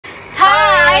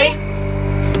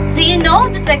Do you know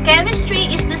that the chemistry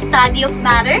is the study of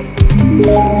matter?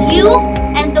 You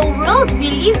and the world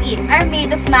we live in are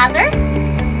made of matter.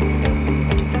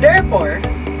 Therefore,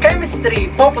 chemistry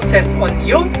focuses on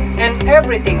you and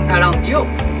everything around you,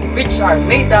 which are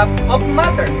made up of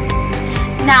matter.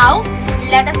 Now,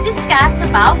 let us discuss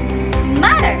about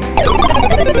matter.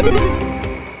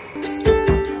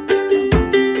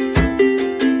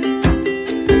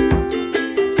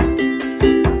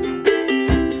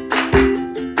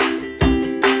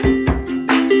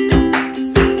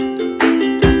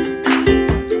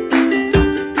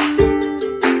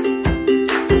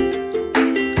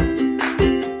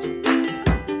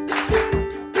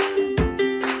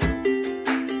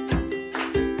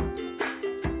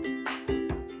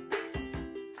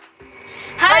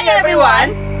 Hi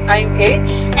everyone! I'm H.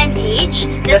 And H,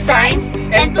 the science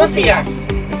enthusiast.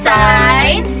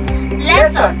 Science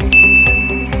lessons.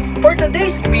 For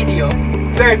today's video,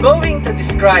 we are going to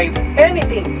describe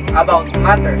anything about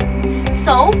matter.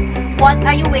 So, what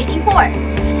are you waiting for?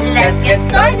 Let's get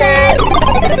started!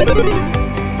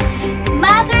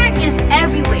 Matter is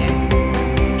everywhere.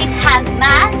 It has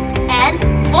mass and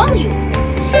volume.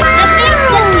 The things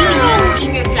that you use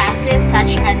in your classes,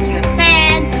 such as your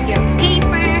pen, your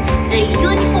paper, the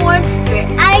uniform, your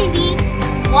ID,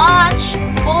 watch,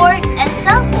 board, and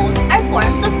cell phone are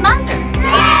forms of matter.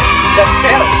 The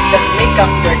cells that make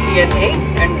up your DNA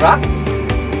and rocks,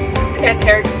 and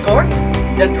Earth's core,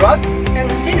 the drugs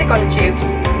and silicon chips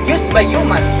used by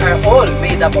humans are all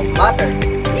made up of matter.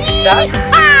 Thus,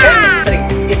 chemistry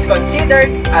is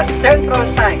considered as central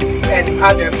science and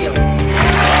other fields.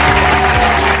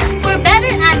 For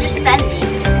better understanding,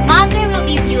 matter will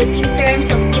be viewed in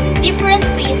terms of its different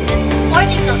phases,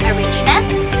 particle arrangement,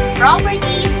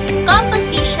 properties,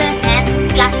 composition,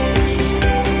 and classification.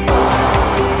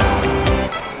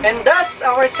 And that's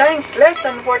our science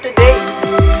lesson for today.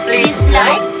 Please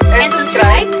like and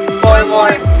subscribe for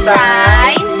more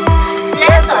science